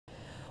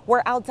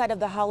We're outside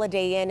of the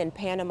Holiday Inn in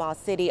Panama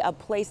City, a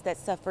place that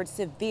suffered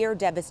severe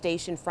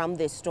devastation from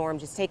this storm.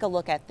 Just take a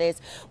look at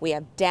this. We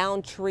have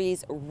downed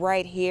trees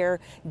right here.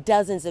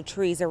 Dozens of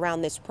trees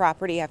around this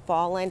property have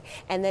fallen.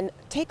 And then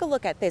take a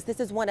look at this. This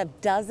is one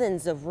of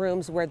dozens of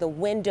rooms where the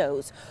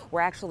windows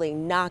were actually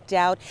knocked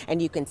out,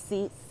 and you can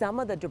see some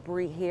of the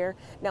debris here.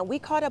 Now, we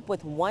caught up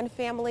with one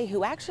family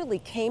who actually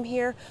came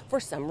here for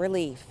some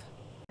relief.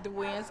 The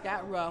winds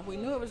got rough. We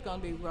knew it was going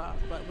to be rough,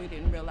 but we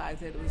didn't realize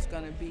that it was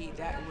going to be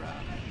that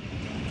rough.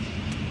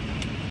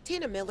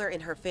 Tina Miller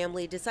and her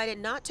family decided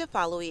not to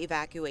follow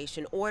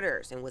evacuation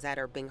orders and was at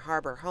her Bing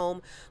Harbor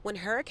home when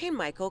Hurricane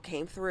Michael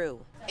came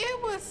through.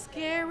 It was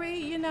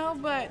scary,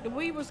 but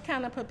we was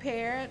kind of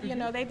prepared.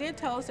 They did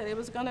tell us that it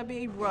was going to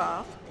be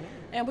rough,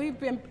 and we've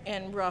been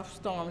in rough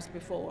storms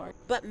before.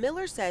 But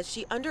Miller says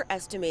she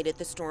underestimated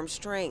the storm's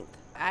strength.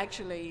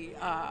 Actually,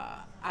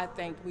 I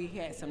think we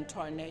had some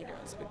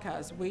tornadoes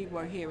because we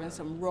were hearing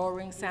some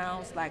roaring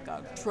sounds like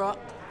a truck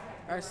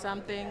or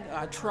something,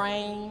 a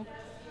train.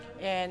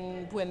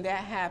 And when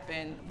that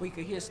happened, we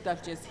could hear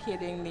stuff just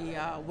hitting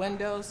the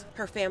windows.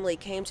 Her family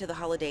came to the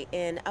Holiday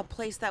Inn, a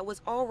place that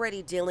was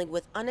already dealing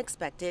with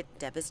unexpected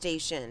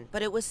devastation.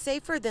 But it was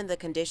safer than the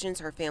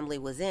conditions her family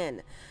was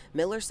in.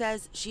 Miller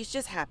says she's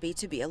just happy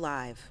to be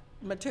alive.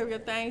 Material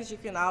things, you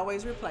can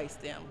always replace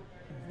them,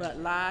 but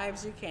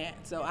lives you can't.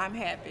 So I'm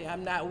happy.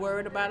 I'm not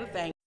worried about a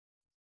thing.